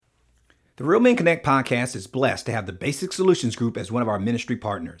The Real Men Connect podcast is blessed to have the Basic Solutions Group as one of our ministry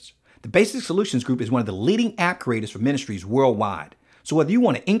partners. The Basic Solutions Group is one of the leading app creators for ministries worldwide. So whether you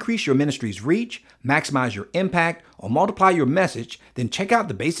want to increase your ministry's reach, maximize your impact, or multiply your message, then check out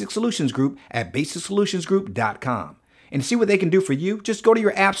the Basic Solutions Group at basicsolutionsgroup.com. And to see what they can do for you, just go to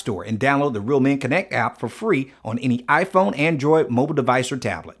your app store and download the Real Men Connect app for free on any iPhone, Android, mobile device, or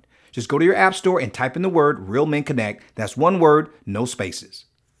tablet. Just go to your app store and type in the word Real Men Connect. That's one word, no spaces.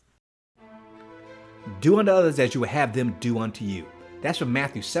 Do unto others as you would have them do unto you. That's from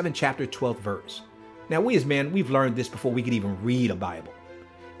Matthew 7, chapter 12th verse. Now, we as men, we've learned this before we could even read a Bible.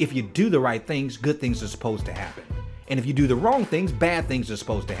 If you do the right things, good things are supposed to happen. And if you do the wrong things, bad things are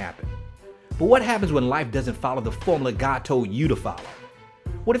supposed to happen. But what happens when life doesn't follow the formula God told you to follow?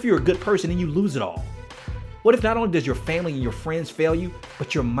 What if you're a good person and you lose it all? What if not only does your family and your friends fail you,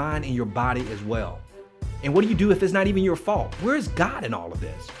 but your mind and your body as well? And what do you do if it's not even your fault? Where is God in all of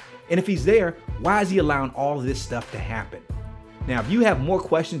this? And if he's there, why is he allowing all of this stuff to happen? Now, if you have more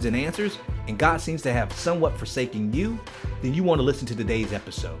questions than answers, and God seems to have somewhat forsaken you, then you want to listen to today's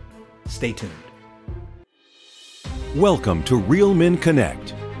episode. Stay tuned. Welcome to Real Men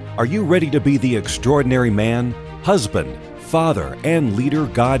Connect. Are you ready to be the extraordinary man, husband, father, and leader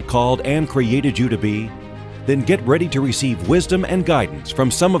God called and created you to be? Then get ready to receive wisdom and guidance from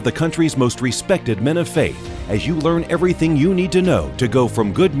some of the country's most respected men of faith as you learn everything you need to know to go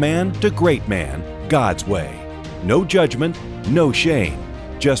from good man to great man, God's way. No judgment, no shame.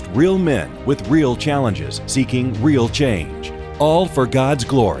 Just real men with real challenges seeking real change. All for God's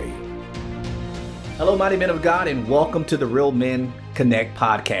glory. Hello, mighty men of God, and welcome to the Real Men Connect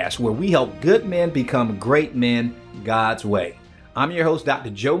podcast, where we help good men become great men God's way. I'm your host, Dr.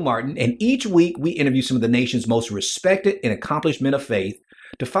 Joe Martin, and each week we interview some of the nation's most respected and accomplished men of faith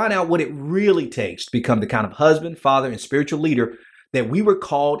to find out what it really takes to become the kind of husband, father, and spiritual leader that we were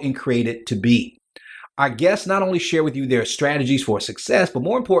called and created to be. Our guests not only share with you their strategies for success, but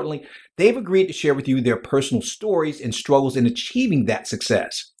more importantly, they've agreed to share with you their personal stories and struggles in achieving that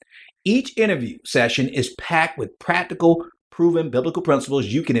success. Each interview session is packed with practical, proven biblical principles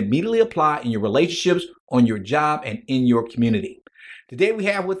you can immediately apply in your relationships, on your job, and in your community. Today we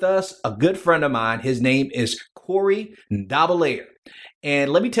have with us a good friend of mine. His name is Corey Ndabalaire.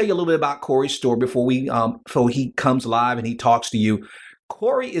 And let me tell you a little bit about Corey's story before he comes live and he talks to you.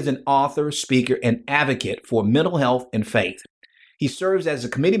 Corey is an author, speaker, and advocate for mental health and faith. He serves as a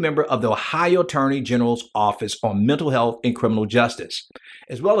committee member of the Ohio Attorney General's Office on Mental Health and Criminal Justice,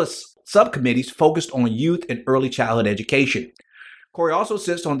 as well as subcommittees focused on youth and early childhood education. Corey also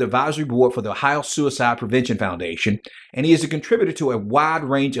sits on the advisory board for the Ohio Suicide Prevention Foundation, and he is a contributor to a wide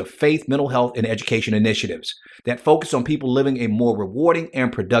range of faith, mental health, and education initiatives that focus on people living a more rewarding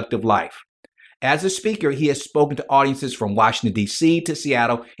and productive life. As a speaker, he has spoken to audiences from Washington, D.C. to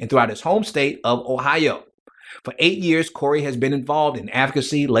Seattle and throughout his home state of Ohio. For 8 years, Corey has been involved in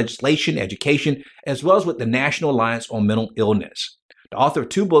advocacy, legislation, education, as well as with the National Alliance on Mental Illness. The author of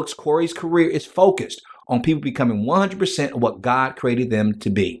 2 books, Corey's career is focused on people becoming 100% of what God created them to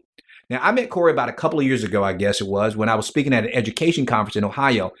be. Now, I met Corey about a couple of years ago, I guess it was, when I was speaking at an education conference in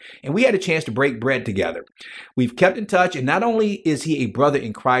Ohio, and we had a chance to break bread together. We've kept in touch, and not only is he a brother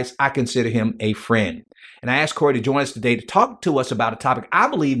in Christ, I consider him a friend. And I asked Corey to join us today to talk to us about a topic I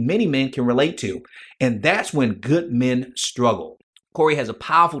believe many men can relate to, and that's when good men struggle. Corey has a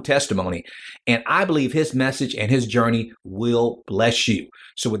powerful testimony, and I believe his message and his journey will bless you.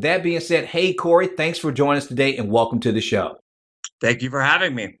 So with that being said, hey, Corey, thanks for joining us today, and welcome to the show. Thank you for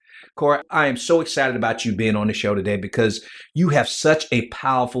having me. Corey, I am so excited about you being on the show today because you have such a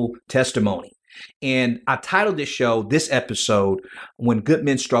powerful testimony. And I titled this episode, When Good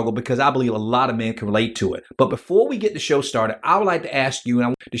Men Struggle, because I believe a lot of men can relate to it. But before we get the show started, I would like to ask you, and I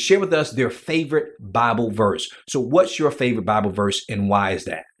want to share with us their favorite Bible verse. So what's your favorite Bible verse and why is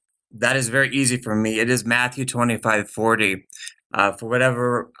that? That is very easy for me. It is Matthew 25:40. For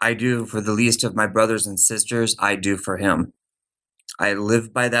whatever I do for the least of my brothers and sisters, I do for him. I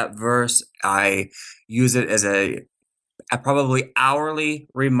live by that verse. I use it as a probably hourly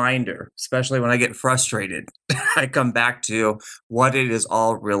reminder, especially when I get frustrated. I come back to what it is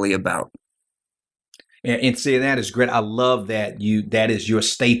all really about. And see, that is great. I love that that is your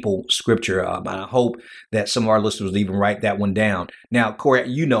staple scripture. I hope that some of our listeners will even write that one down. Now, Corey,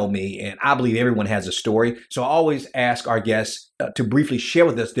 you know me, and I believe everyone has a story. So I always ask our guests to briefly share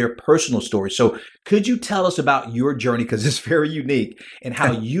with us their personal story. So could you tell us about your journey, because it's very unique, and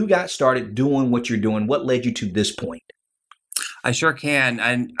how you got started doing what you're doing? What led you to this point? I sure can.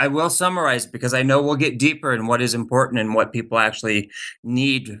 And I will summarize because I know we'll get deeper in what is important and what people actually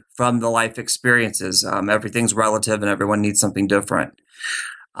need from the life experiences. Everything's relative and everyone needs something different.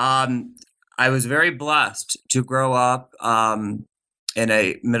 I was very blessed to grow up in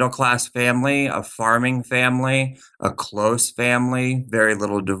a middle-class family, a farming family, a close family, very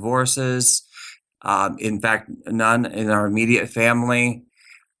little divorces. In fact, none in our immediate family.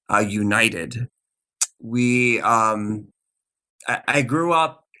 United. I grew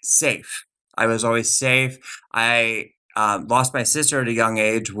up safe. I was always safe. I lost my sister at a young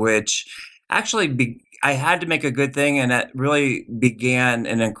age, which actually I had to make a good thing, and it really began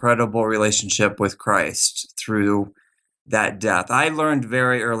an incredible relationship with Christ through that death. I learned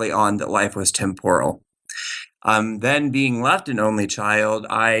very early on that life was temporal. Then being left an only child,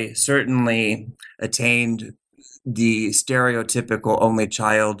 I certainly attained the stereotypical only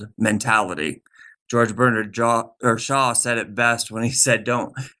child mentality. George Bernard Shaw said it best when he said,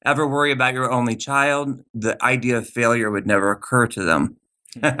 "Don't ever worry about your only child. The idea of failure would never occur to them."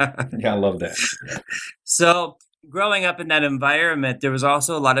 Yeah, I love that. So growing up in that environment, there was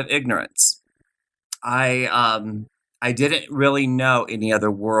also a lot of ignorance. I didn't really know any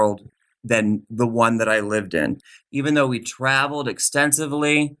other world than the one that I lived in. Even though we traveled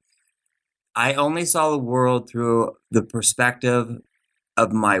extensively, I only saw the world through the perspective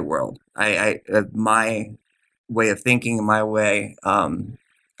of my world, of my way of thinking, my way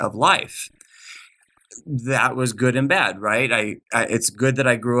of life. That was good and bad, right? It's good that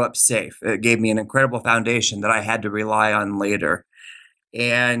I grew up safe. It gave me an incredible foundation that I had to rely on later.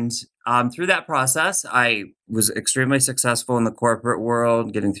 And through that process, I was extremely successful in the corporate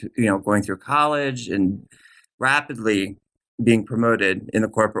world, going through college and rapidly being promoted in the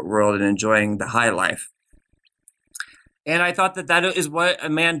corporate world and enjoying the high life. And I thought that is what a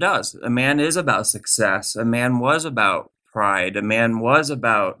man does. A man is about success. A man was about pride. A man was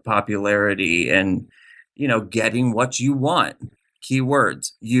about popularity and, getting what you want. Key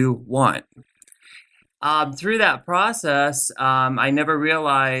words, you want. Through that process, I never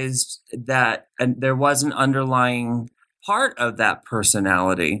realized that there was an underlying part of that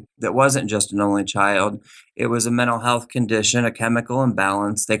personality that wasn't just an only child. It was a mental health condition, a chemical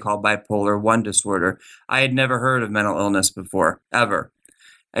imbalance they call bipolar 1 disorder. I had never heard of mental illness before, ever.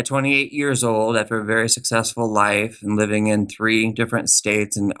 At 28 years old, after a very successful life and living in 3 different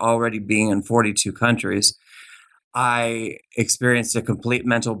states and already being in 42 countries, I experienced a complete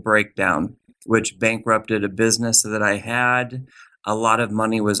mental breakdown, which bankrupted a business that I had. A lot of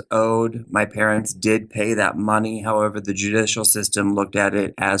money was owed. My parents did pay that money. However, the judicial system looked at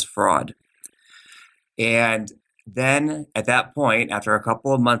it as fraud. And then at that point, after a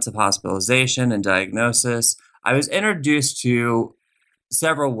couple of months of hospitalization and diagnosis, I was introduced to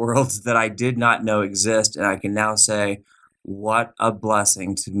several worlds that I did not know exist. And I can now say, what a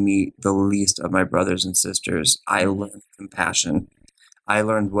blessing to meet the least of my brothers and sisters. I learned compassion. I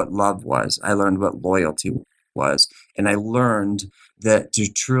learned what love was. I learned what loyalty was. And I learned that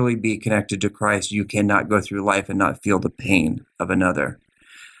to truly be connected to Christ, you cannot go through life and not feel the pain of another.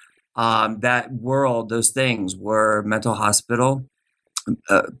 That world, those things were mental hospital,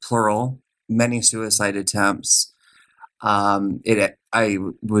 plural, many suicide attempts. I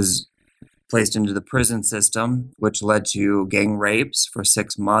was placed into the prison system, which led to gang rapes for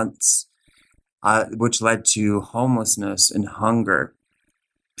 6 months, which led to homelessness and hunger.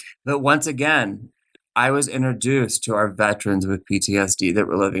 But once again, I was introduced to our veterans with PTSD that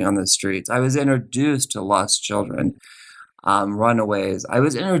were living on the streets. I was introduced to lost children, runaways. I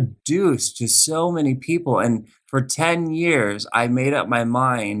was introduced to so many people. And for 10 years, I made up my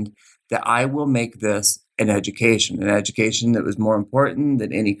mind that I will make this an education that was more important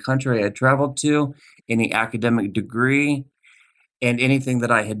than any country I had traveled to, any academic degree, and anything that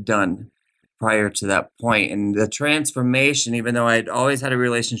I had done prior to that point. And the transformation, even though I'd always had a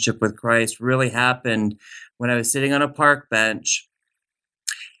relationship with Christ, really happened when I was sitting on a park bench.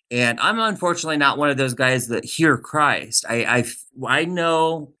 And I'm unfortunately not one of those guys that hear Christ. I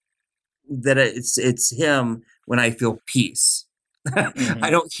know that it's him when I feel peace. I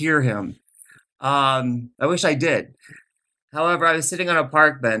don't hear him. I wish I did. However, I was sitting on a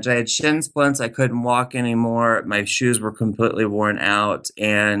park bench. I had shin splints. I couldn't walk anymore. My shoes were completely worn out.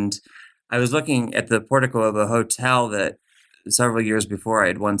 And I was looking at the portico of a hotel that several years before I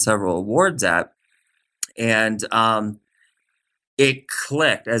had won several awards at. And it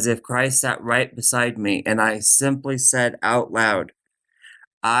clicked as if Christ sat right beside me. And I simply said out loud,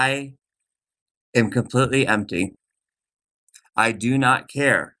 I am completely empty. I do not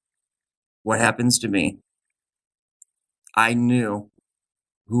care what happens to me. I knew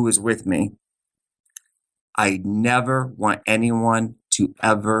who was with me. I never want anyone to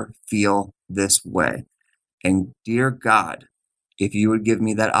ever feel this way. And dear God, if you would give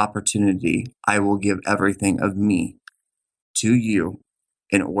me that opportunity, I will give everything of me to you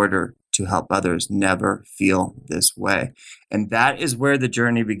in order to help others never feel this way. And that is where the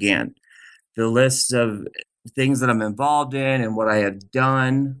journey began. The list of things that I'm involved in and what I have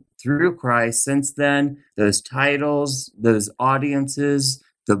done through Christ since then, those titles, those audiences,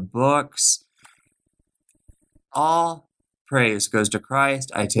 the books, all praise goes to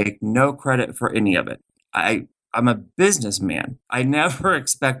Christ. I take no credit for any of it. I'm a businessman. I never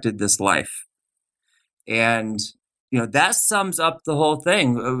expected this life. And, that sums up the whole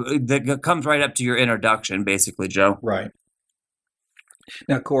thing. That comes right up to your introduction, basically, Joe. Right.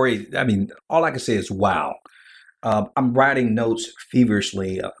 Now, Corey, all I can say is, wow. I'm writing notes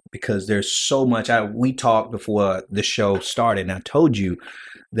feverishly because there's so much. We talked before the show started, and I told you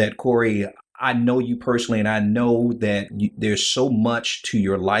that, Corey, I know you personally, and I know that there's so much to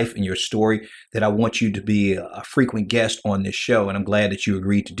your life and your story that I want you to be a frequent guest on this show, and I'm glad that you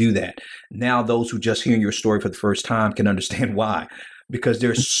agreed to do that. Now, those who just hearing your story for the first time can understand why, because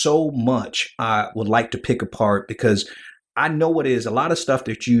there's so much I would like to pick apart, because I know what it is. A lot of stuff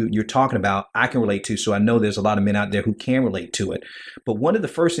that you're talking about, I can relate to. So I know there's a lot of men out there who can relate to it. But one of the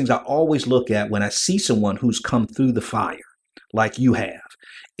first things I always look at when I see someone who's come through the fire, like you have.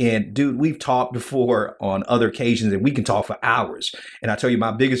 And dude, we've talked before on other occasions, and we can talk for hours. And I tell you,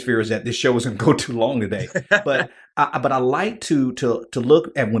 my biggest fear is that this show is going to go too long today. But I like to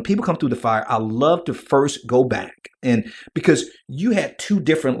look at when people come through the fire. I love to first go back, and because you had two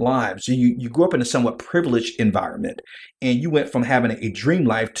different lives. You grew up in a somewhat privileged environment, and you went from having a dream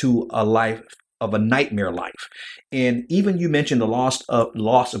life to a life of a nightmare life. And even you mentioned the loss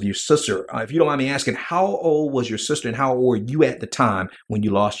of your sister. If you don't mind me asking, how old was your sister, and how old were you at the time when you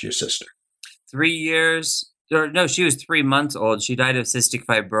lost your sister? 3 years. No, she was 3 months old. She died of cystic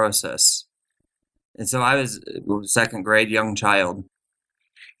fibrosis. And so I was second grade, young child.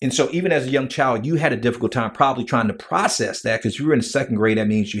 And so even as a young child, you had a difficult time probably trying to process that, because you were in second grade. That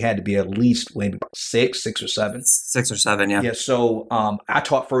means you had to be at least maybe about six or seven. 6 or 7, yeah. Yeah. So I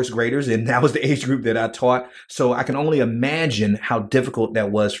taught first graders, and that was the age group that I taught. So I can only imagine how difficult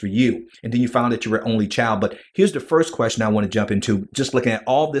that was for you. And then you found that you were an only child. But here's the first question I want to jump into, just looking at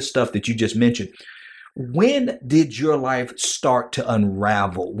all this stuff that you just mentioned. When did your life start to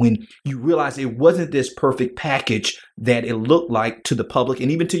unravel? When you realized it wasn't this perfect package that it looked like to the public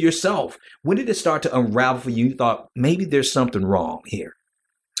and even to yourself? When did it start to unravel for you? You thought, maybe there's something wrong here.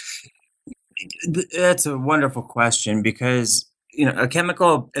 That's a wonderful question, because, a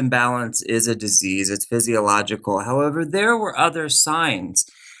chemical imbalance is a disease. It's physiological. However, there were other signs,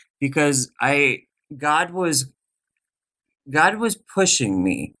 because God was pushing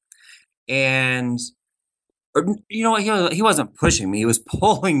me. And you know what? He wasn't pushing me. He was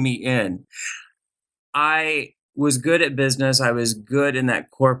pulling me in. I was good at business. I was good in that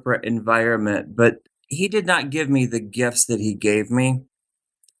corporate environment, but he did not give me the gifts that he gave me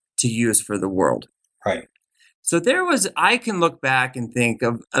to use for the world. Right. So I can look back and think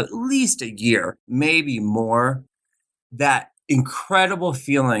of at least a year, maybe more, that incredible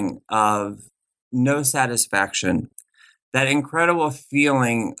feeling of no satisfaction, that incredible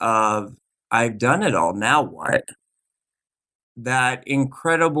feeling of, I've done it all, now what? That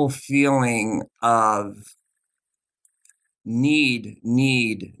incredible feeling of need,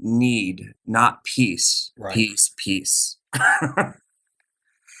 not peace. Right. Peace.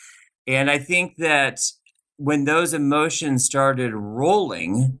 And I think that when those emotions started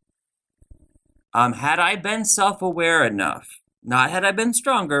rolling, had I been self-aware enough, not had I been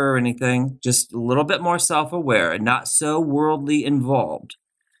stronger or anything, just a little bit more self-aware and not so worldly involved,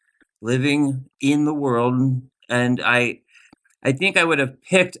 living in the world. And I think I would have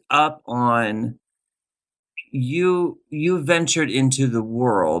picked up on you ventured into the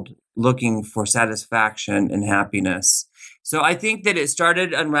world looking for satisfaction and happiness. So I think that it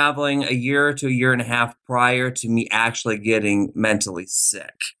started unraveling a year to a year and a half prior to me actually getting mentally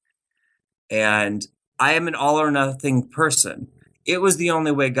sick. And I am an all or nothing person. It was the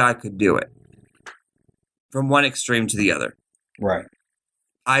only way God could do it, from one extreme to the other. Right.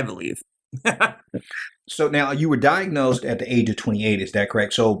 I believe. So now you were diagnosed at the age of 28. Is that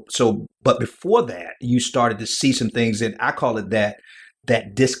correct? But before that, you started to see some things, and I call it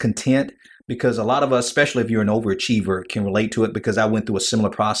that discontent, because a lot of us, especially if you're an overachiever, can relate to it, because I went through a similar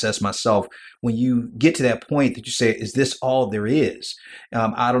process myself. When you get to that point that you say, is this all there is?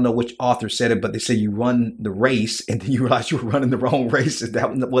 I don't know which author said it, but they say you run the race and then you realize you were running the wrong race.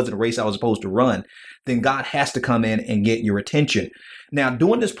 That wasn't a race I was supposed to run. Then God has to come in and get your attention. Now,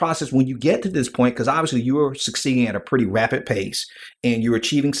 during this process, when you get to this point, because obviously you're succeeding at a pretty rapid pace and you're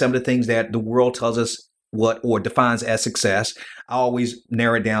achieving some of the things that the world tells us what or defines as success. I always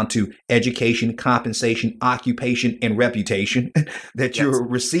narrow it down to education, compensation, occupation, and reputation, that you're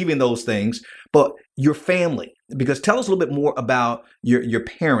receiving those things. But your family, because tell us a little bit more about your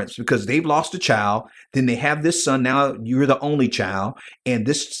parents, because they've lost a child, then they have this son, now you're the only child, and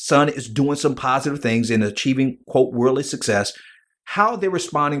this son is doing some positive things and achieving, quote, worldly success. How are they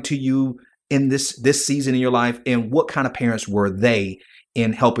responding to you in this season in your life, and what kind of parents were they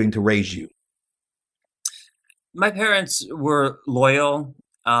in helping to raise you? My parents were loyal.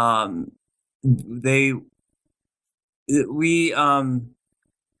 They, we,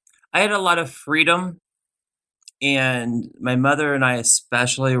 I had a lot of freedom, and my mother and I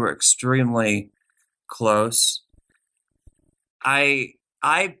especially were extremely close. I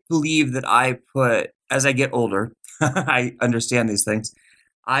believe that as I get older, I understand these things.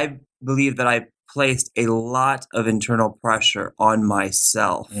 I believe that I placed a lot of internal pressure on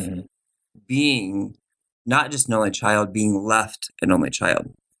myself, being not just an only child, being left an only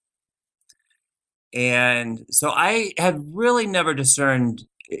child. And so I have really never discerned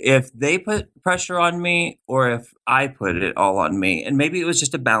if they put pressure on me or if I put it all on me. And maybe it was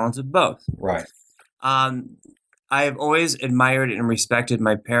just a balance of both. Right. I have always admired and respected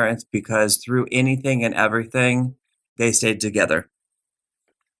my parents because through anything and everything, they stayed together.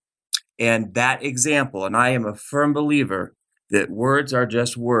 And that example, and I am a firm believer that words are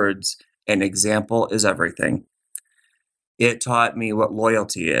just words and example is everything. It taught me what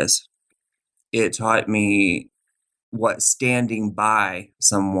loyalty is. It taught me what standing by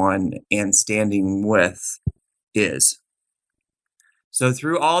someone and standing with is. So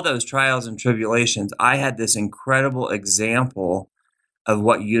through all those trials and tribulations, I had this incredible example of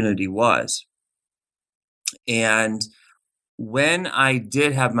what unity was. And when I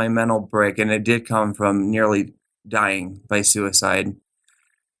did have my mental break, and it did come from nearly dying by suicide,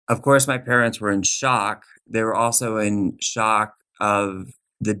 of course, my parents were in shock. They were also in shock of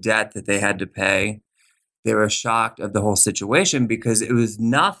the debt that they had to pay. They were shocked of the whole situation because it was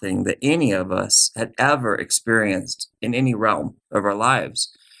nothing that any of us had ever experienced in any realm of our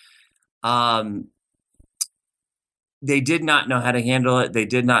lives. They did not know how to handle it. They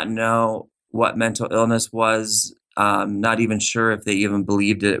did not know what mental illness was. Not even sure if they even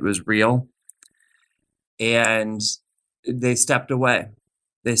believed it was real. And they stepped away.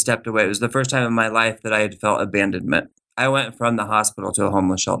 It was the first time in my life that I had felt abandonment. I went from the hospital to a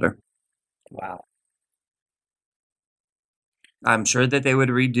homeless shelter. Wow. I'm sure that they would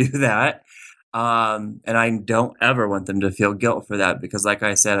redo that. And I don't ever want them to feel guilt for that because, like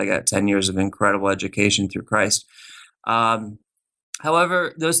I said, I got 10 years of incredible education through Christ.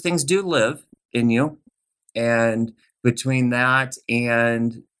 However, those things do live in you. And between that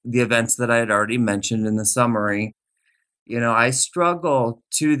and the events that I had already mentioned in the summary, I struggle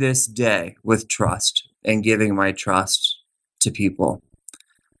to this day with trust and giving my trust to people.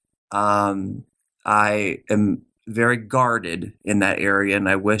 I am very guarded in that area, and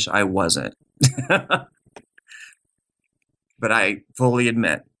I wish I wasn't. But I fully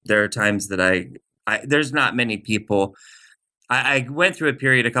admit there are times that there's not many people. I went through a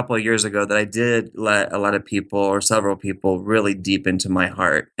period a couple of years ago that I did let a lot of people or several people really deep into my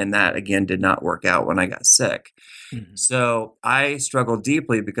heart. And that, again, did not work out when I got sick. Mm-hmm. So I struggle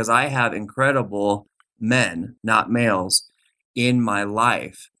deeply because I have incredible men, not males, in my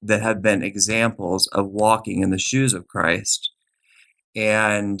life that have been examples of walking in the shoes of Christ.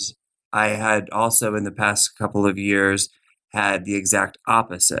 And I had also in the past couple of years had the exact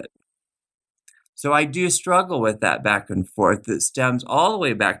opposite. So I do struggle with that back and forth that stems all the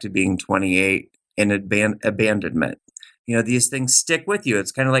way back to being 28 and abandonment. These things stick with you.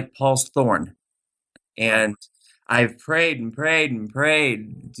 It's kind of like Paul's thorn. And I've prayed and prayed and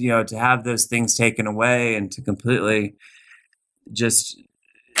prayed, to have those things taken away and to completely just,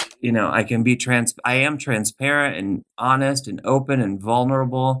 I am transparent and honest and open and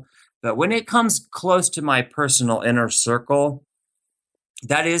vulnerable. But when it comes close to my personal inner circle,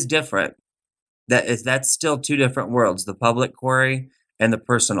 that is different. That's still two different worlds, the public, Corey, and the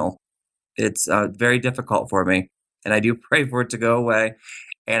personal. It's very difficult for me, and I do pray for it to go away.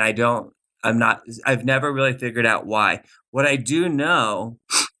 And I've never really figured out why. What I do know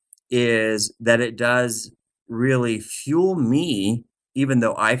is that it does really fuel me, even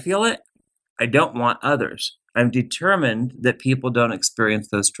though I feel it. I don't want others. I'm determined that people don't experience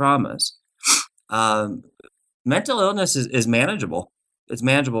those traumas. Mental illness is manageable. It's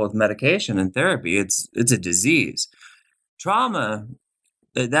manageable with medication and therapy. It's a disease. Trauma,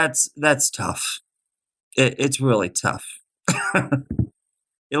 that's tough. It's really tough.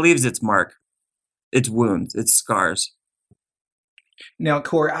 It leaves its mark, its wounds, its scars. Now,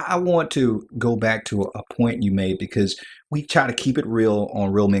 Corey, I want to go back to a point you made because we try to keep it real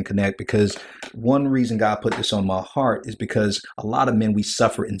on Real Men Connect because one reason God put this on my heart is because a lot of men, we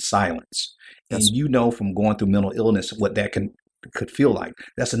suffer in silence. And Yes. you know from going through mental illness what that could feel like.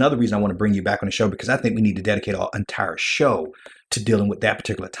 That's another reason I want to bring you back on the show because I think we need to dedicate our entire show to dealing with that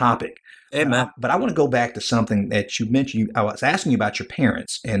particular topic. Amen. But I want to go back to something that you mentioned. I was asking you about your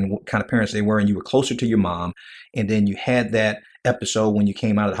parents and what kind of parents they were, and you were closer to your mom. And then you had that episode when you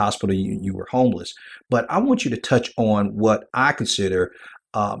came out of the hospital, you were homeless. But I want you to touch on what I consider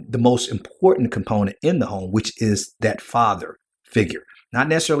the most important component in the home, which is that father figure. Not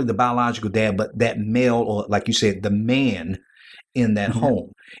necessarily the biological dad, but that male, or like you said, the man in that Mhm.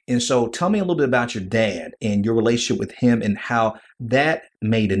 home. And so tell me a little bit about your dad and your relationship with him and how that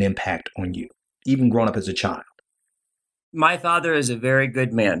made an impact on you, even growing up as a child. My father is a very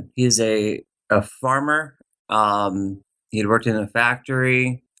good man. He's a farmer. He had worked in a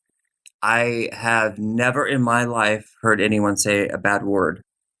factory. I have never in my life heard anyone say a bad word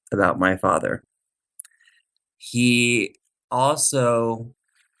about my father. He also,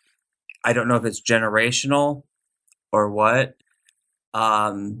 I don't know if it's generational or what,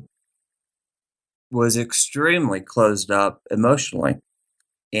 um, was extremely closed up emotionally.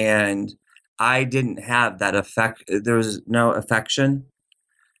 And I didn't have that effect. There was no affection.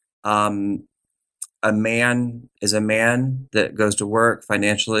 Um, a man is a man that goes to work,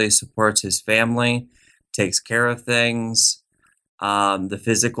 financially supports his family, takes care of things, the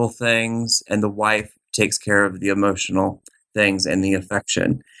physical things, and the wife takes care of the emotional things and the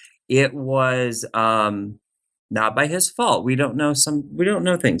affection. It was not by his fault. We don't know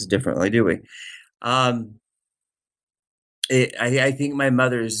things differently, do we? Um, I think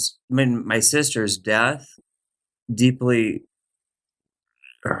my sister's death deeply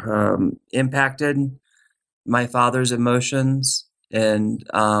impacted my father's emotions, and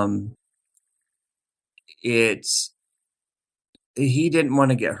it's he didn't want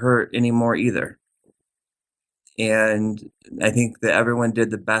to get hurt anymore either. And I think that everyone did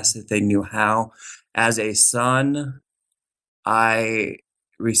the best that they knew how. As a son, I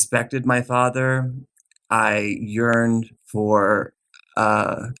respected my father. I yearned for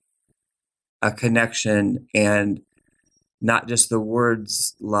uh, a connection, and not just the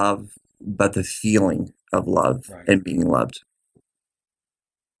words love, but the feeling of love Right. and being loved.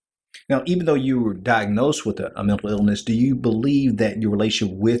 Now, even though you were diagnosed with a mental illness, do you believe that your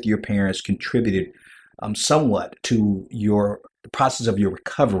relationship with your parents contributed somewhat to your the process of your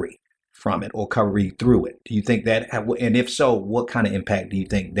recovery from it or recovery through it? Do you think that, and if so, what kind of impact do you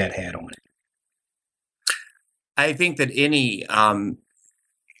think that had on it? I think that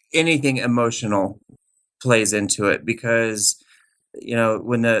anything emotional plays into it, because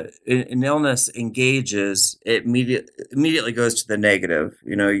when an illness engages, it immediately goes to the negative.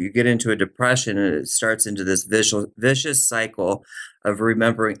 You get into a depression, and it starts into this vicious cycle of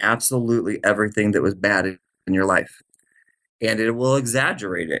remembering absolutely everything that was bad in your life, and it will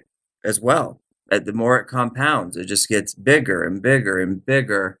exaggerate it as well. The more it compounds, it just gets bigger and bigger and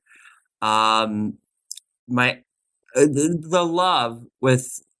bigger. Um, my the love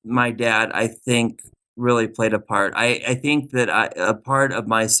with my dad, I think, really played a part. I think that a part of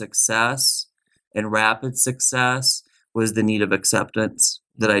my success and rapid success was the need of acceptance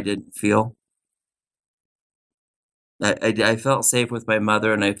that I didn't feel. I felt safe with my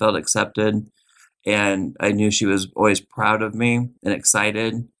mother, and I felt accepted, and I knew she was always proud of me and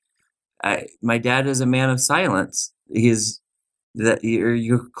excited. My dad is a man of silence. He's that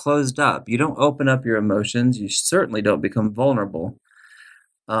you're closed up. You don't open up your emotions. You certainly don't become vulnerable.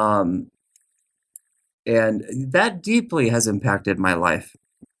 Um, and that deeply has impacted my life,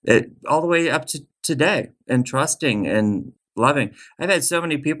 all the way up to today, and trusting and loving. I've had so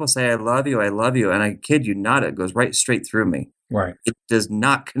many people say, I love you. And I kid you not, it goes right straight through me. Right. It does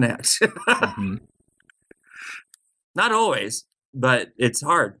not connect. Hmm. Not always, but it's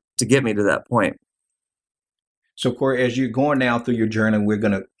hard to get me to that point. So, Corey, as you're going now through your journey, we're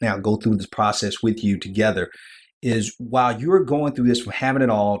going to now go through this process with you together. Is while you're going through this, from having it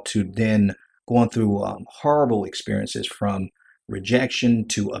all to then going through horrible experiences from rejection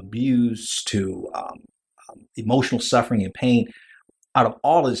to abuse to emotional suffering and pain, out of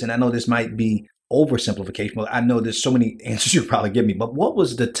all this, and I know this might be oversimplification, but I know there's so many answers you'll probably give me, but what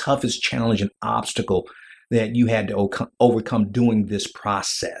was the toughest challenge and obstacle that you had to overcome doing this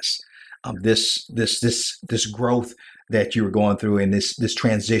process? This growth that you were going through and this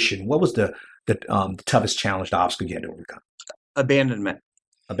transition. What was the toughest challenge, the obstacle you had to overcome? Abandonment.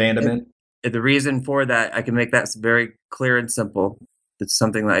 Abandonment. The reason for that, I can make that very clear and simple. It's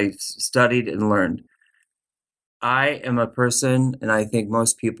something that I studied and learned. I am a person, and I think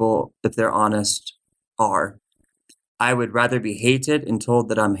most people, if they're honest, are. I would rather be hated and told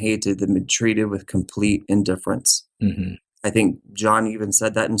that I'm hated than be treated with complete indifference. Mm-hmm. I think John even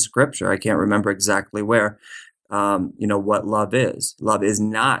said that in scripture. I can't remember exactly where. What love is. Love is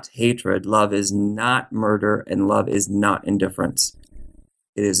not hatred. Love is not murder, and love is not indifference.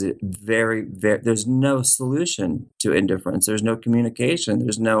 It is a very, very, there's no solution to indifference. There's no communication.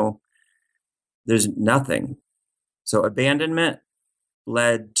 There's nothing. So abandonment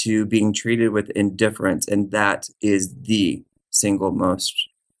led to being treated with indifference, and that is the single most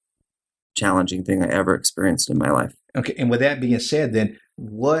challenging thing I ever experienced in my life. Okay, and with that being said, then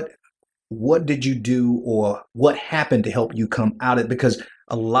what did you do, or what happened to help you come out of it? Because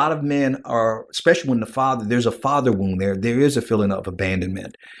a lot of men are, especially when there's a father wound there is a feeling of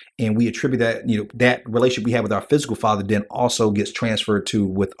abandonment, and we attribute that, that relationship we have with our physical father then also gets transferred to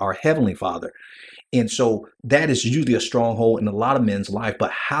with our heavenly Father. And so that is usually a stronghold in a lot of men's life.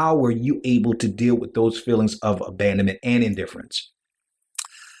 But how were you able to deal with those feelings of abandonment and indifference?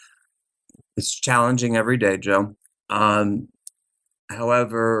 It's challenging every day, Joe.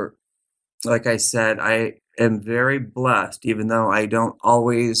 However, like I said, I am very blessed, even though I don't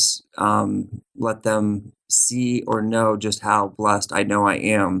always let them see or know just how blessed I know I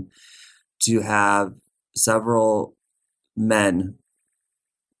am, to have several men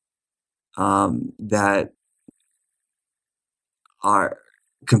that are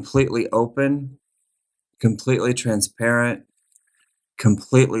completely open, completely transparent,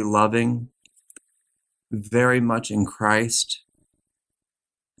 completely loving, very much in Christ,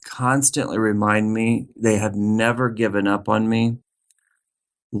 constantly remind me they have never given up on me,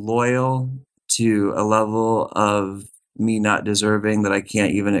 loyal to a level of me not deserving that I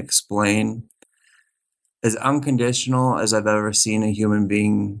can't even explain, as unconditional as I've ever seen a human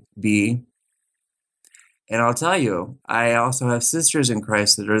being be. And I'll tell you, I also have sisters in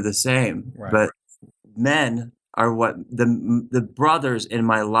Christ that are the same. Right. But men are what the brothers in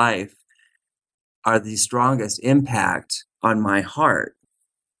my life are the strongest impact on my heart.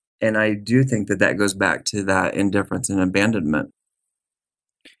 And I do think that goes back to that indifference and abandonment.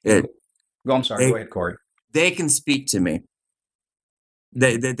 I'm sorry. Go ahead, Corey. They can speak to me.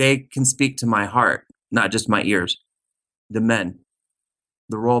 They can speak to my heart, not just my ears. The men,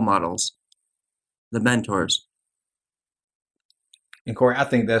 the role models, the mentors. And Corey, I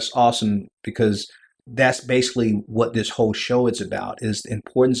think that's awesome, because that's basically what this whole show is about, is the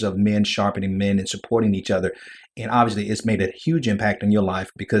importance of men sharpening men and supporting each other. And obviously it's made a huge impact on your life,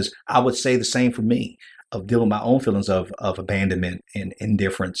 because I would say the same for me, of dealing with my own feelings of abandonment and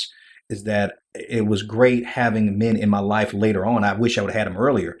indifference, is that it was great having men in my life later on. I wish I would have had them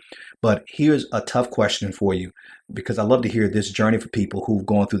earlier. But here's a tough question for you, because I love to hear this journey for people who've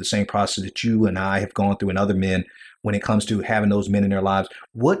gone through the same process that you and I have gone through, and other men, when it comes to having those men in their lives.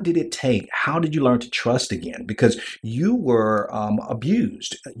 What did it take? How did you learn to trust again? Because you were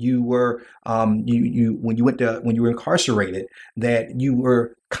abused. You were when you were incarcerated, that you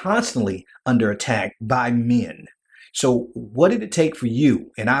were constantly under attack by men. So what did it take for you?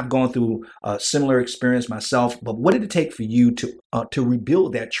 And I've gone through a similar experience myself, but what did it take for you to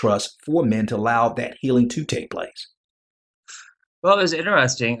rebuild that trust for men, to allow that healing to take place? Well, it was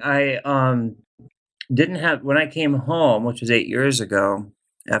interesting. I didn't have, when I came home, which was 8 years ago,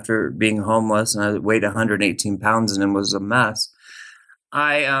 after being homeless, and I weighed 118 pounds and was a mess.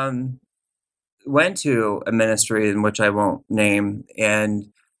 I went to a ministry in which I won't name, and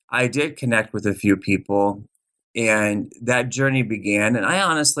I did connect with a few people, and that journey began. And I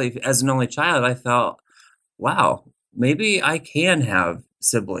honestly, as an only child, I felt, wow, maybe I can have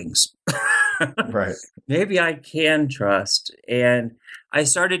siblings. Right. Maybe I can trust. And I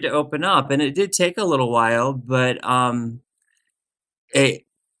started to open up, and it did take a little while, but it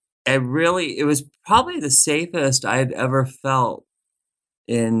was probably the safest I'd ever felt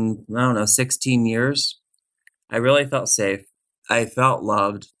in, I don't know, 16 years. I really felt safe. I felt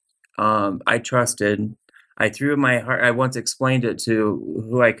loved. I trusted. I threw my heart. I once explained it to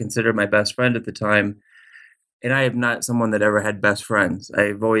who I considered my best friend at the time. And I am not someone that ever had best friends.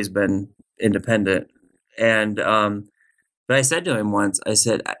 I've always been independent. And, but I said to him once, I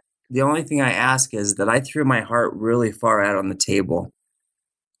said, the only thing I ask is that I threw my heart really far out on the table,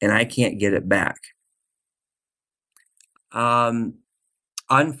 and I can't get it back.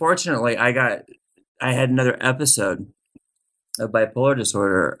 Unfortunately, I had another episode of bipolar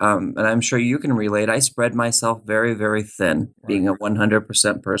disorder, and I'm sure you can relate. I spread myself very, very thin, being a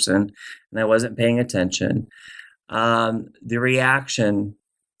 100% person, and I wasn't paying attention. The reaction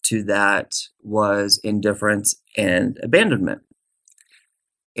to that was indifference and abandonment,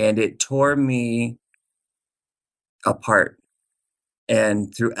 and it tore me apart.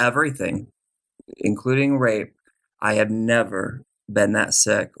 And through everything, including rape, I have never been that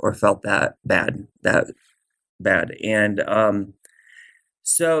sick or felt that bad. And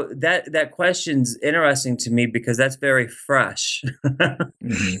so that question's interesting to me because that's very fresh.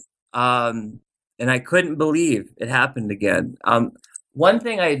 Mm-hmm. And I couldn't believe it happened again. One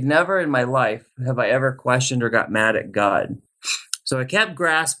thing I had never in my life have I ever questioned or got mad at God. So I kept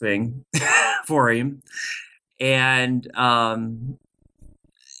grasping for him, and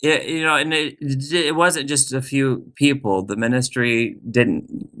it wasn't just a few people. The ministry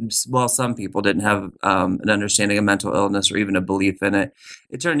some people didn't have an understanding of mental illness or even a belief in it.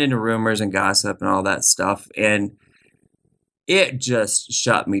 It turned into rumors and gossip and all that stuff, and it just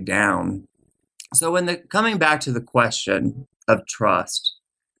shut me down. So coming back to the question of trust,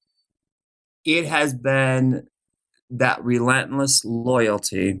 it has been that relentless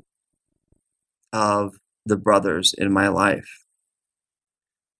loyalty of the brothers in my life.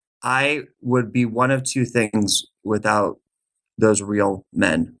 I would be one of two things without those real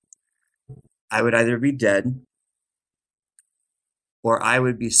men. I would either be dead, or I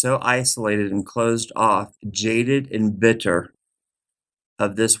would be so isolated and closed off, jaded and bitter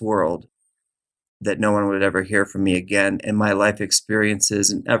of this world that no one would ever hear from me again, and my life experiences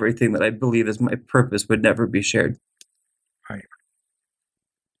and everything that I believe is my purpose would never be shared. Right.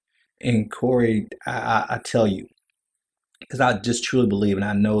 And Corey, I tell you, because I just truly believe, and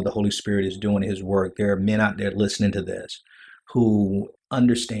I know the Holy Spirit is doing his work. There are men out there listening to this who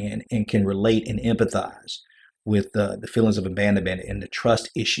understand and can relate and empathize with the feelings of abandonment and the trust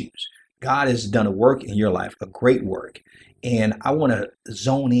issues. God has done a work in your life, a great work. And I want to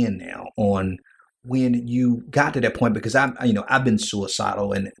zone in now on when you got to that point, because I've been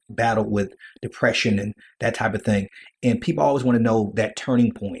suicidal and battled with depression and that type of thing. And people always want to know that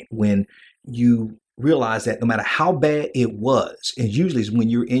turning point when you realize that no matter how bad it was, and usually is when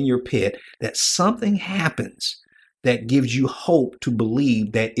you're in your pit, that something happens that gives you hope to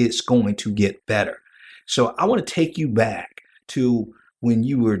believe that it's going to get better. So I want to take you back to when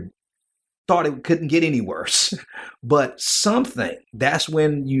you thought it couldn't get any worse, but that's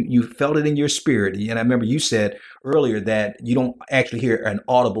when you felt it in your spirit. And I remember you said earlier that you don't actually hear an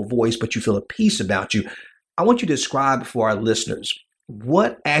audible voice, but you feel a peace about you. I want you to describe for our listeners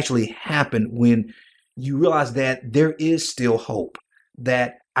what actually happened when you realize that there is still hope,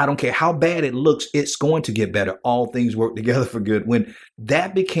 that I don't care how bad it looks, it's going to get better. All things work together for good. When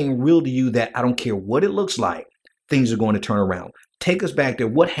that became real to you, that I don't care what it looks like, things are going to turn around. Take us back there.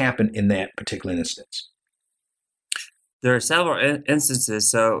 What happened in that particular instance? There are several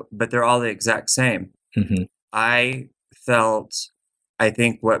instances, but they're all the exact same. Mm-hmm. I felt, I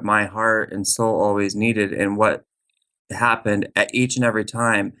think, what my heart and soul always needed, and what happened at each and every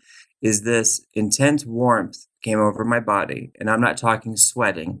time is this intense warmth came over my body. And I'm not talking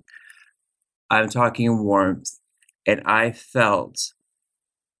sweating. I'm talking warmth. And I felt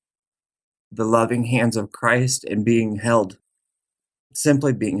the loving hands of Christ and being held,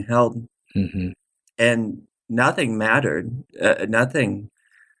 simply being held. Mm-hmm. And nothing mattered. Nothing.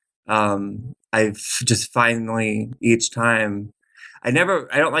 I've just finally, each time, I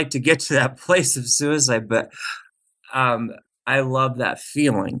don't like to get to that place of suicide, but I love that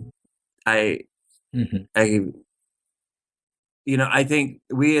feeling. I think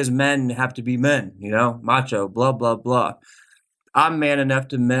we as men have to be men, macho, blah, blah, blah. I'm man enough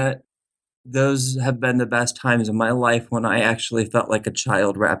to admit those have been the best times of my life when I actually felt like a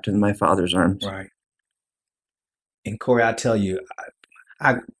child wrapped in my father's arms. Right. And Corey, I tell you,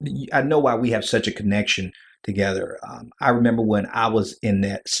 I know why we have such a connection together. I remember when I was in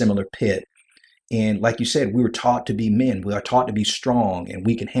that similar pit. And like you said, we were taught to be men. We are taught to be strong and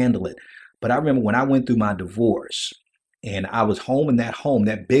we can handle it. But I remember when I went through my divorce and I was home in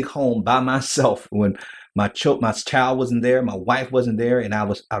that big home by myself, when my child wasn't there, my wife wasn't there. And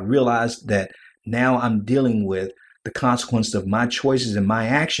I realized that now I'm dealing with the consequences of my choices and my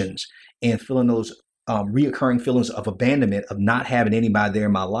actions, and feeling those reoccurring feelings of abandonment, of not having anybody there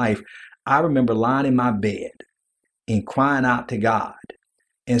in my life. I remember lying in my bed and crying out to God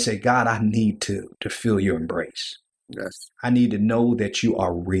and say, God, I need to feel your embrace. Yes. I need to know that you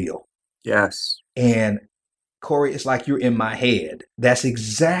are real. Yes. And Corey, it's like you're in my head. That's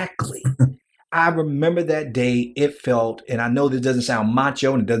exactly. I remember that day. It felt, and I know this doesn't sound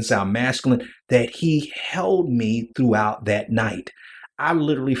macho and it doesn't sound masculine, that he held me throughout that night. I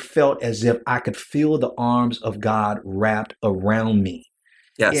literally felt as if I could feel the arms of God wrapped around me.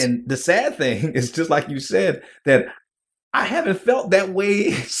 Yes. And the sad thing is, just like you said, that I haven't felt that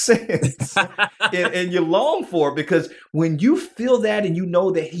way since. And you long for it, because when you feel that and you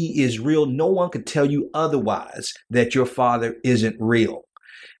know that he is real, no one can tell you otherwise that your father isn't real.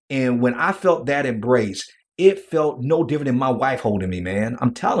 And when I felt that embrace, it felt no different than my wife holding me, man.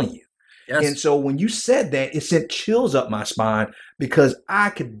 I'm telling you. Yes. And so when you said that, it sent chills up my spine, because I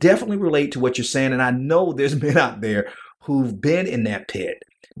could definitely relate to what you're saying. And I know there's men out there who've been in that pit.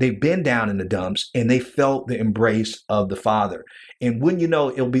 They've been down in the dumps and they felt the embrace of the Father. And when you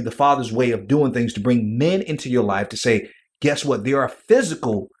know, it'll be the Father's way of doing things to bring men into your life to say, guess what? There are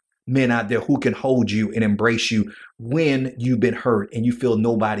physical men out there who can hold you and embrace you when you've been hurt and you feel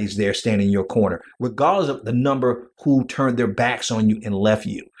nobody's there standing in your corner, regardless of the number who turned their backs on you and left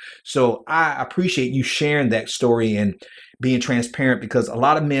you. So I appreciate you sharing that story and being transparent, because a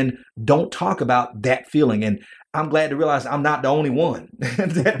lot of men don't talk about that feeling. And I'm glad to realize I'm not the only one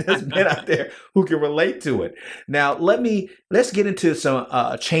that there's men out there who can relate to it. Now, let's get into some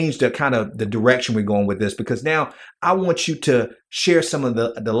change the kind of the direction we're going with this, because now I want you to share some of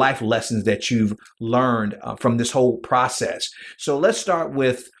the life lessons that you've learned from this whole process. So let's start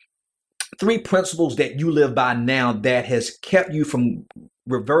with 3 principles that you live by now that has kept you from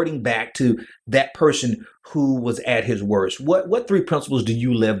reverting back to that person who was at his worst. What 3 principles do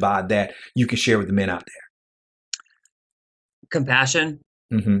you live by that you can share with the men out there? Compassion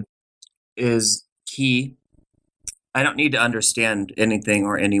is key. I don't need to understand anything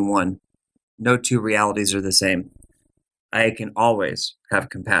or anyone. No two realities are the same. I can always have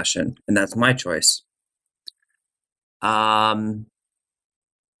compassion, and that's my choice.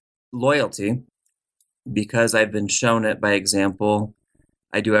 Loyalty, because I've been shown it by example.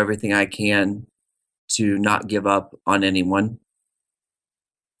 I do everything I can to not give up on anyone.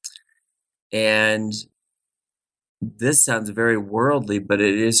 And this sounds very worldly, but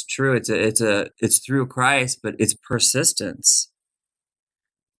it is true. It's through Christ, but it's persistence.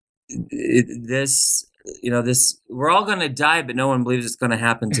 We're all going to die, but no one believes it's going to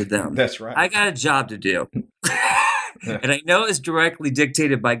happen to them. That's right. I got a job to do. And I know it's directly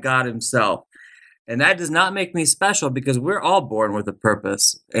dictated by God himself. And that does not make me special, because we're all born with a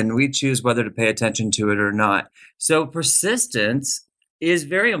purpose and we choose whether to pay attention to it or not. So persistence is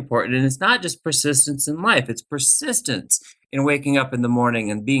very important. And it's not just persistence in life. It's persistence in waking up in the morning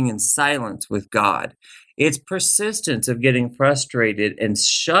and being in silence with God. It's persistence of getting frustrated and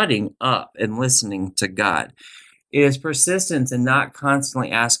shutting up and listening to God. It is persistence in not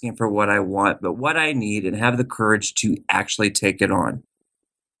constantly asking for what I want, but what I need, and have the courage to actually take it on.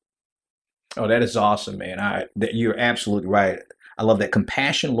 Oh, that is awesome, man. You're absolutely right. I love that.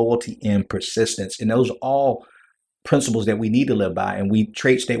 Compassion, loyalty, and persistence. And those are all principles that we need to live by, and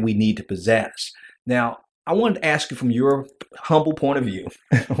traits that we need to possess. Now, I wanted to ask you from your humble point of view,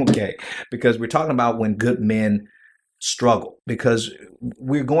 okay, because we're talking about when good men struggle, because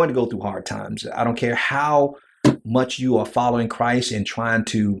we're going to go through hard times. I don't care how much you are following Christ and trying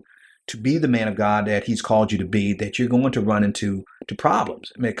to be the man of God that he's called you to be, that you're going to run into problems.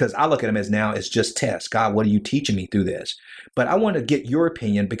 I mean, because I look at them as now it's just tests. God, what are you teaching me through this? But I want to get your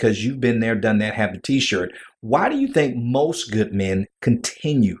opinion, because you've been there, done that, have the t-shirt. Why do you think most good men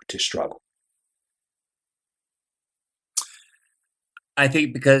continue to struggle? I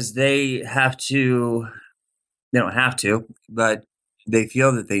think because they don't have to, but they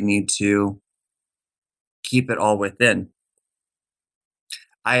feel that they need to keep it all within.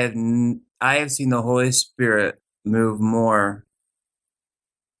 I have seen the Holy Spirit move more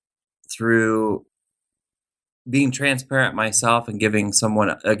through being transparent myself and giving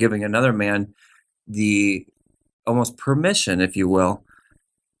another man the almost permission, if you will,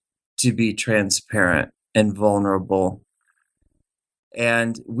 to be transparent and vulnerable.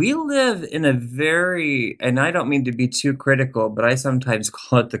 And we live in a and I don't mean to be too critical, but I sometimes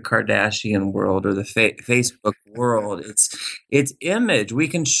call it the Kardashian world, or the Facebook world. It's image. We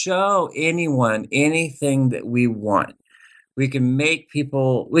can show anyone anything that we want. We can make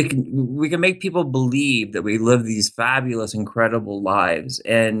people believe that we live these fabulous, incredible lives,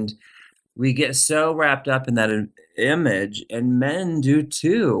 and we get so wrapped up in that image, and men do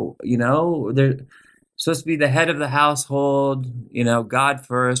too. They're supposed to be the head of the household, God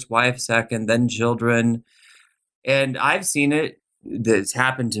first, wife second, then children. And I've seen it. That's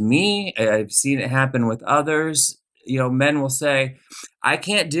happened to me. I've seen it happen with others. Men will say, I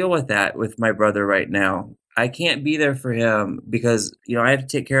can't deal with that with my brother right now. I can't be there for him because, I have to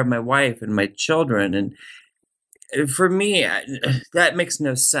take care of my wife and my children. And for me, that makes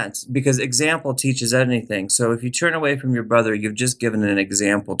no sense, because example teaches anything. So if you turn away from your brother, you've just given an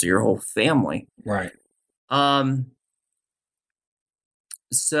example to your whole family. Right.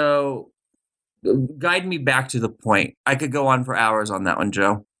 So guide me back to the point. I could go on for hours on that one,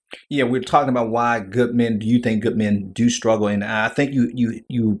 Joe. Yeah, we're talking about why good men. Do you think good men do struggle? And I think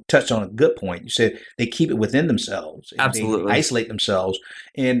you touched on a good point. You said they keep it within themselves. And Absolutely. they isolate themselves.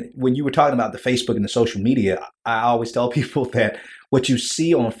 And when you were talking about the Facebook and the social media, I always tell people that what you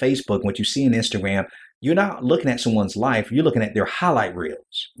see on Facebook, what you see on Instagram, you're not looking at someone's life. You're looking at their highlight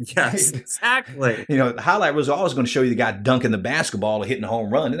reels. Yes, exactly. The highlight reels are always going to show you the guy dunking the basketball or hitting a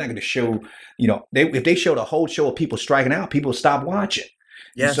home run. They're not going to show, if they showed a whole show of people striking out, people stop watching.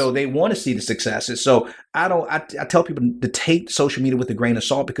 Yes. So they want to see the successes. So I tell people to take social media with a grain of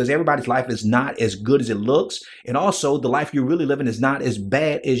salt, because everybody's life is not as good as it looks. And also the life you're really living is not as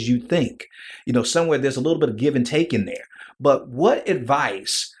bad as you think. Somewhere there's a little bit of give and take in there. But what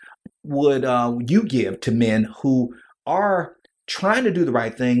advice would you give to men who are trying to do the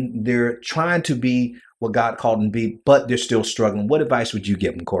right thing? They're trying to be what God called them to be, but they're still struggling. What advice would you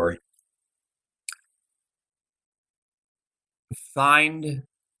give them, Corey? Find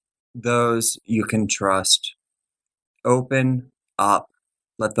those you can trust. Open up.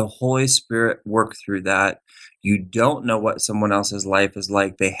 Let the Holy Spirit work through that. You don't know what someone else's life is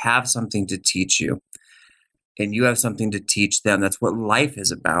like. They have something to teach you, and you have something to teach them. That's what life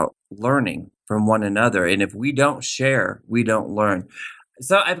is about, learning from one another. And if we don't share, we don't learn.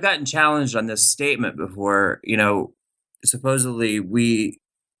 So I've gotten challenged on this statement before. Supposedly we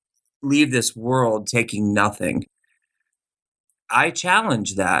leave this world taking nothing. I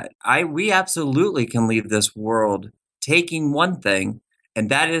challenge that. We absolutely can leave this world taking one thing, and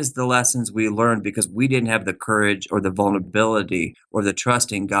that is the lessons we learned because we didn't have the courage or the vulnerability or the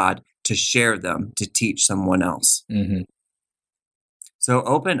trust in God to share them, to teach someone else. Mm-hmm. So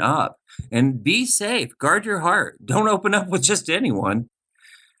open up and be safe. Guard your heart. Don't open up with just anyone.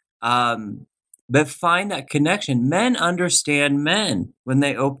 But find that connection. Men understand men when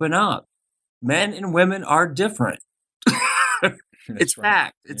they open up. Men and women are different. It's right.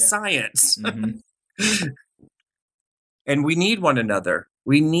 fact. It's science. Mm-hmm. And we need one another.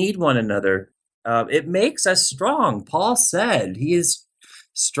 We need one another. It makes us strong. Paul said he is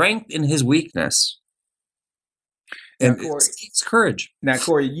strength in his weakness. And it's courage. Now,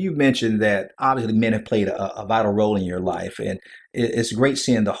 Corey, you mentioned that obviously men have played a vital role in your life. And it's great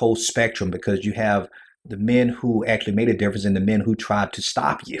seeing the whole spectrum, because you have the men who actually made a difference and the men who tried to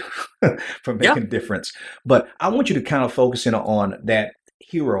stop you from making a difference. But I want you to kind of focus in on that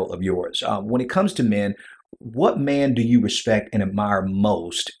hero of yours. When it comes to men, what man do you respect and admire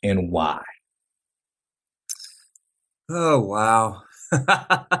most, and why? Oh, wow.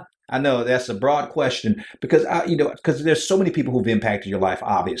 I know that's a broad question, because because there's so many people who've impacted your life,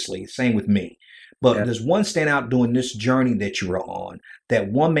 obviously. Same with me. But does one stand out during this journey that you were on?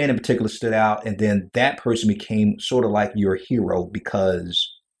 That one man in particular stood out, and then that person became sort of like your hero because.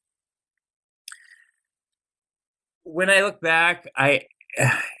 When I look back,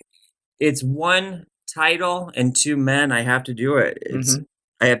 it's one title and two men. I have to do it.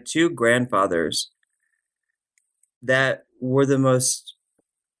 I have two grandfathers that were the most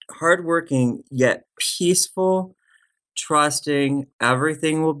hardworking yet peaceful, trusting,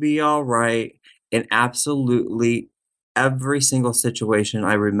 everything will be all right in absolutely every single situation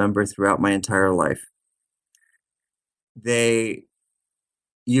I remember throughout my entire life. You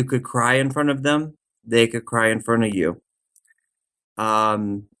could cry in front of them. They could cry in front of you.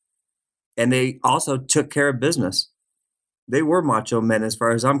 And they also took care of business. They were macho men as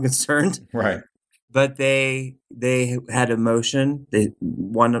far as I'm concerned. Right. But they had emotion.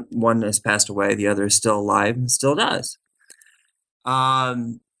 One has passed away. The other is still alive and still does.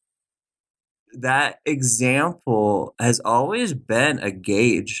 That example has always been a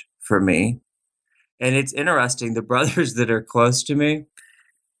gauge for me. And it's interesting. The brothers that are close to me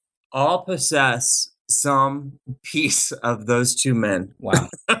all possess some piece of those two men. Wow.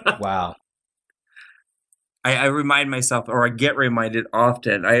 Wow. I remind myself, or I get reminded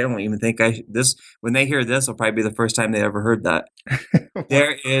often. I don't even think when they hear this will probably be the first time they ever heard that.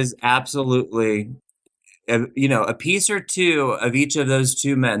 There is absolutely, a piece or two of each of those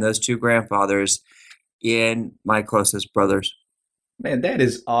two men, those two grandfathers, in my closest brothers. Man, that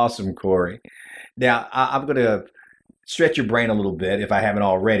is awesome, Corey. Now, I'm going to stretch your brain a little bit if I haven't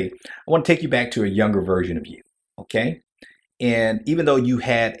already. I want to take you back to a younger version of you, okay? And even though you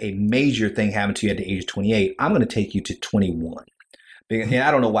had a major thing happen to you at the age of 28, I'm going to take you to 21. And I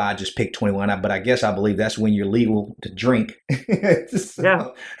don't know why I just picked 21, but I guess I believe that's when you're legal to drink.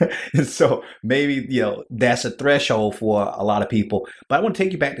 So maybe, that's a threshold for a lot of people. But I want to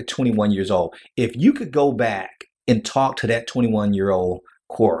take you back to 21 years old. If you could go back and talk to that 21-year-old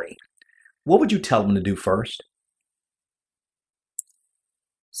Corey, what would you tell him to do first?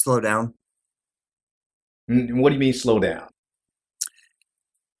 Slow down. What do you mean slow down?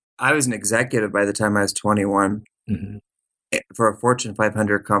 I was an executive by the time I was 21 for a Fortune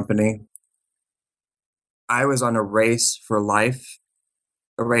 500 company. I was on a race for life,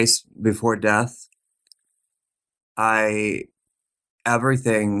 a race before death.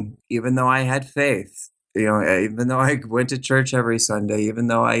 Everything, even though I had faith, even though I went to church every Sunday, even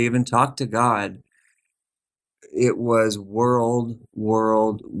though I even talked to God, it was world,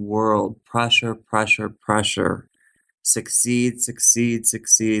 pressure, succeed.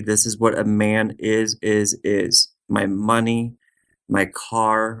 This is what a man is. My money, my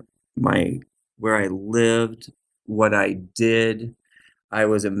car, where I lived, what I did. I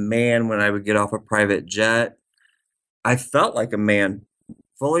was a man when I would get off a private jet. I felt like a man,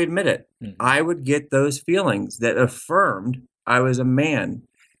 fully admit it. I would get those feelings that affirmed I was a man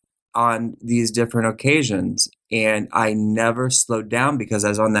on these different occasions. And I never slowed down because I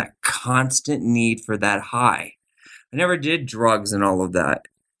was on that constant need for that high. I never did drugs and all of that.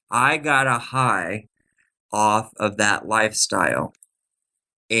 I got a high off of that lifestyle.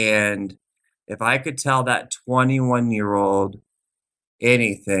 And if I could tell that 21-year-old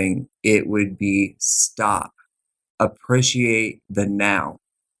anything, it would be stop. Appreciate the now.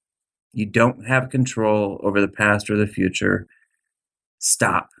 You don't have control over the past or the future.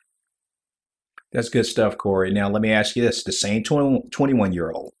 Stop. That's good stuff, Corey. Now, let me ask you this. The same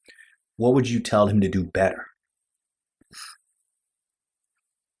 21-year-old, what would you tell him to do better?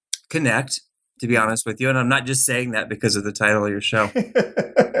 Connect, to be honest with you. And I'm not just saying that because of the title of your show.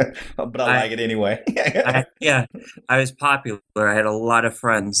 But I like it anyway. I was popular. I had a lot of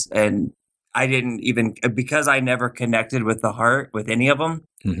friends, and I didn't even, because I never connected with the heart with any of them.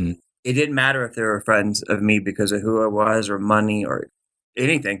 It didn't matter if they were friends of me because of who I was or money or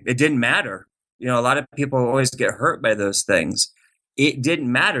anything. It didn't matter. A lot of people always get hurt by those things. It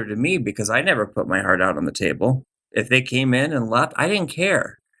didn't matter to me because I never put my heart out on the table. If they came in and left, I didn't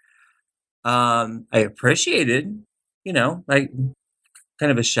care. I appreciated, like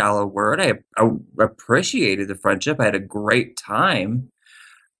kind of a shallow word. I appreciated the friendship. I had a great time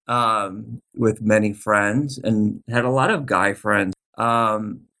with many friends and had a lot of guy friends. But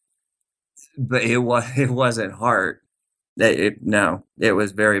it wasn't heart. It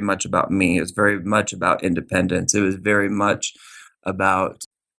was very much about me. It was very much about independence. It was very much about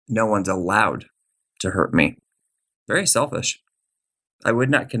no one's allowed to hurt me. Very selfish. I would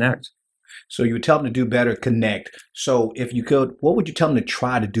not connect. So you would tell them to do better, connect. So if you could, what would you tell them to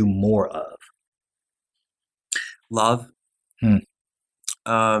try to do more of? Love.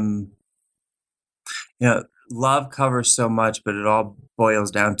 Love covers so much, but it all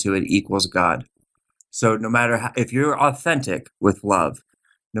boils down to it equals God. So no matter if you're authentic with love,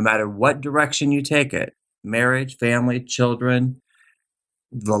 no matter what direction you take it, marriage, family, children,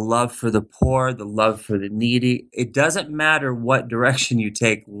 the love for the poor, the love for the needy, it doesn't matter what direction you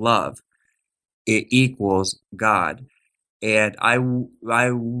take love, it equals God. And I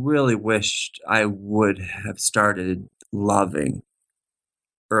really wished I would have started loving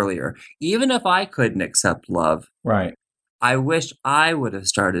earlier. Even if I couldn't accept love, right? I wish I would have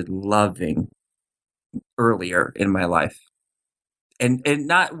started loving earlier in my life, and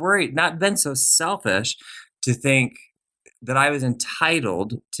not worried, not been so selfish to think that I was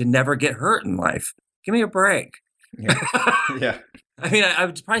entitled to never get hurt in life. Give me a break. Yeah. I mean, I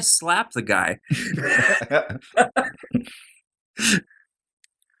would probably slap the guy.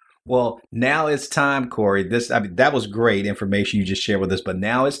 Well, now it's time, Corey. That was great information you just shared with us, but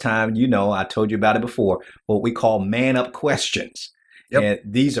now it's time. I told you about it before, what we call man up questions. Yep. And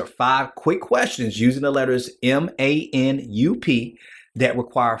these are 5 quick questions using the letters MANUP that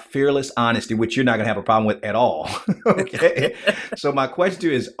require fearless honesty, which you're not going to have a problem with at all. Okay. So my question to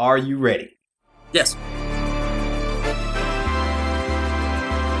you is, are you ready? Yes.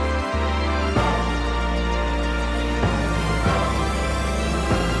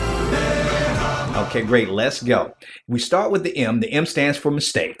 Okay, great. Let's go. We start with the M. The M stands for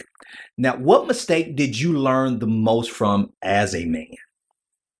mistake. Now, what mistake did you learn the most from as a man?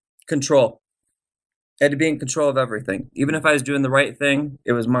 Control. I had to be in control of everything. Even if I was doing the right thing,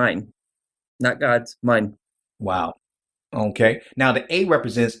 it was mine. Not God's, mine. Wow. Okay. Now, the A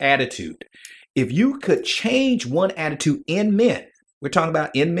represents attitude. If you could change one attitude in men, we're talking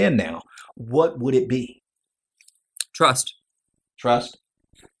about in men now, what would it be? Trust. Trust?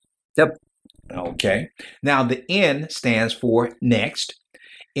 Yep. Okay. Now, the N stands for next.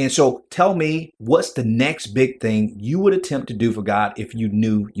 And so tell me, what's the next big thing you would attempt to do for God if you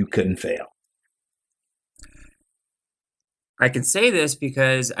knew you couldn't fail? I can say this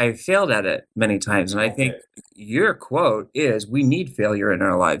because I failed at it many times. And I think your quote is, we need failure in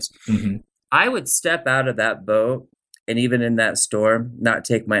our lives. I would step out of that boat and even in that storm, not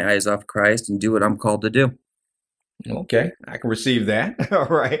take my eyes off Christ and do what I'm called to do. Okay, I can receive that. All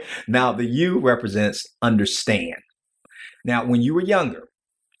right. Now, the U represents understand. Now, when you were younger,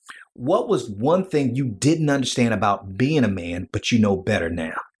 what was one thing you didn't understand about being a man, but you know better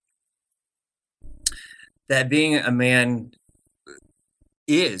now? That being a man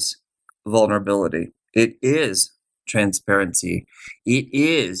is vulnerability. It is transparency. It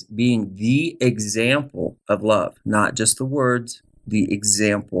is being the example of love, not just the words, the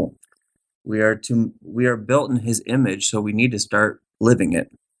example. We are built in His image, so we need to start living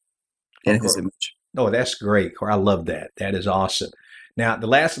it in His image. Oh, that's great. I love that. That is awesome. Now, the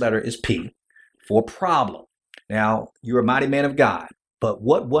last letter is P for problem. Now, you're a mighty man of God, but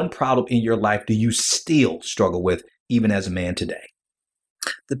what one problem in your life do you still struggle with, even as a man today?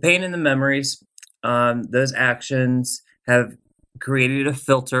 The pain and the memories, those actions have created a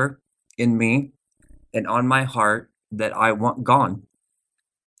filter in me and on my heart that I want gone.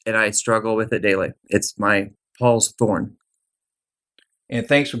 And I struggle with it daily. It's my Paul's thorn. And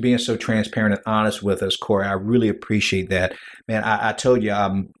thanks for being so transparent and honest with us, Corey. I really appreciate that. Man, I told you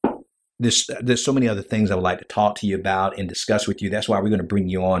there's so many other things I would like to talk to you about and discuss with you. That's why we're going to bring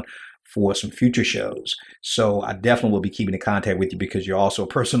you on for some future shows. So I definitely will be keeping in contact with you because you're also a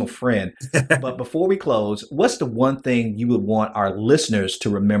personal friend. But before we close, what's the one thing you would want our listeners to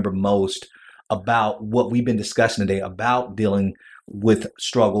remember most about what we've been discussing today about dealing with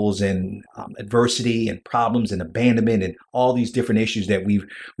struggles and adversity and problems and abandonment and all these different issues that we've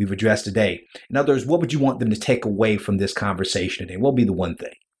addressed today? In other words, what would you want them to take away from this conversation today? What would be the one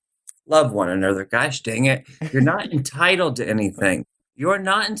thing? Love one another. Gosh dang it. You're not entitled to anything. You're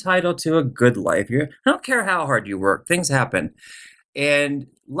not entitled to a good life. I don't care how hard you work. Things happen. And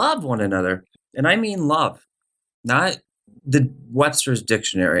love one another. And I mean love, not the Webster's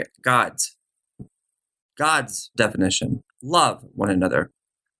dictionary, God's definition. Love one another.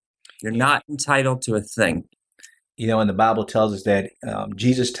 You're not entitled to a thing. You know, and the Bible tells us that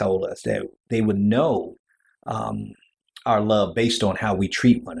Jesus told us that they would know our love based on how we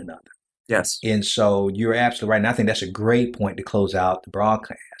treat one another. Yes. And so you're absolutely right. And I think that's a great point to close out the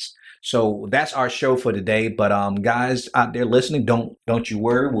broadcast. So that's our show for today. But guys out there listening, don't you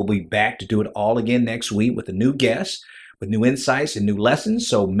worry. We'll be back to do it all again next week with a new guest, with new insights and new lessons.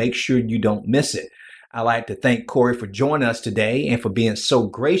 So make sure you don't miss it. I'd like to thank Corey for joining us today and for being so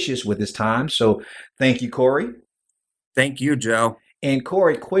gracious with his time. So thank you, Corey. Thank you, Joe. And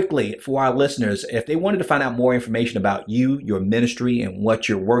Corey, quickly, for our listeners, if they wanted to find out more information about you, your ministry, and what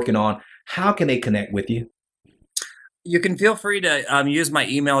you're working on, how can they connect with you? You can feel free to use my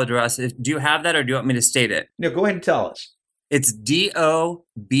email address. Do you have that or do you want me to state it? No, go ahead and tell us. It's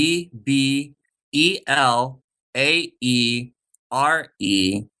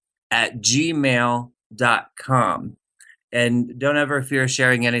DOBBELAERE@gmail.com. And don't ever fear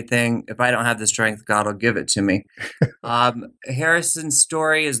sharing anything. If I don't have the strength, God will give it to me. Harrison's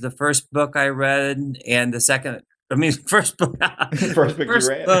Story is the first book I read, and first book. First book you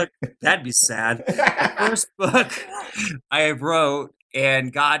read? Book, that'd be sad. The first book I wrote,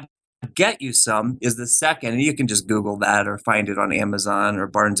 and God Get You Some, is the second. And you can just Google that or find it on Amazon or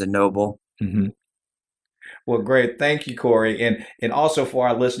Barnes & Noble. Mm-hmm. Well, great. Thank you, Corey. And also for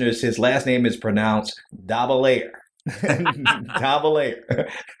our listeners, his last name is pronounced Dabalair. Dabalair.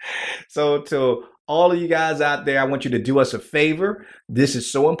 So to all of you guys out there, I want you to do us a favor. This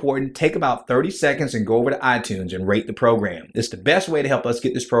is so important. Take about 30 seconds and go over to iTunes and rate the program. It's the best way to help us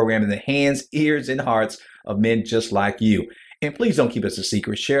get this program in the hands, ears, and hearts of men just like you. And please don't keep us a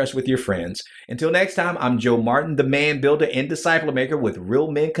secret. Share us with your friends. Until next time, I'm Joe Martin, the man builder and disciple maker with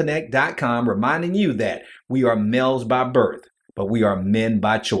RealMenConnect.com, reminding you that we are males by birth, but we are men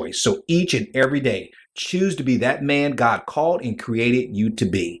by choice. So each and every day, choose to be that man God called and created you to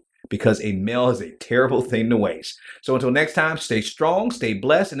be, because a male is a terrible thing to waste. So until next time, stay strong, stay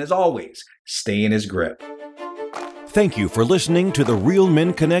blessed, and as always, stay in His grip. Thank you for listening to the Real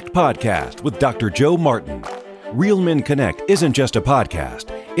Men Connect podcast with Dr. Joe Martin. Real Men Connect isn't just a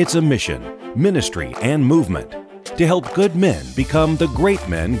podcast, it's a mission, ministry, and movement to help good men become the great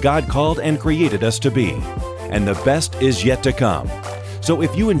men God called and created us to be. And the best is yet to come. So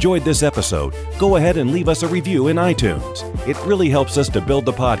if you enjoyed this episode, go ahead and leave us a review in iTunes. It really helps us to build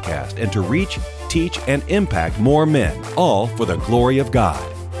the podcast and to reach, teach, and impact more men, all for the glory of God.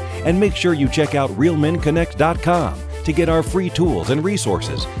 And make sure you check out RealMenConnect.com to get our free tools and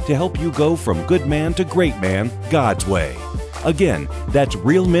resources to help you go from good man to great man God's way. Again, that's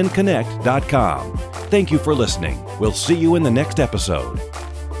RealMenConnect.com. Thank you for listening. We'll see you in the next episode.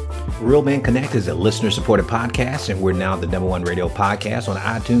 Real Men Connect is a listener-supported podcast, and we're now the #1 radio podcast on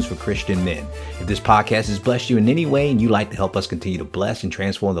iTunes for Christian men. If this podcast has blessed you in any way and you'd like to help us continue to bless and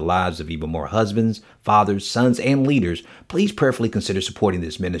transform the lives of even more husbands, fathers, sons, and leaders, please prayerfully consider supporting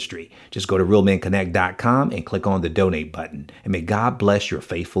this ministry. Just go to realmenconnect.com and click on the donate button, and may God bless your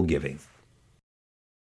faithful giving.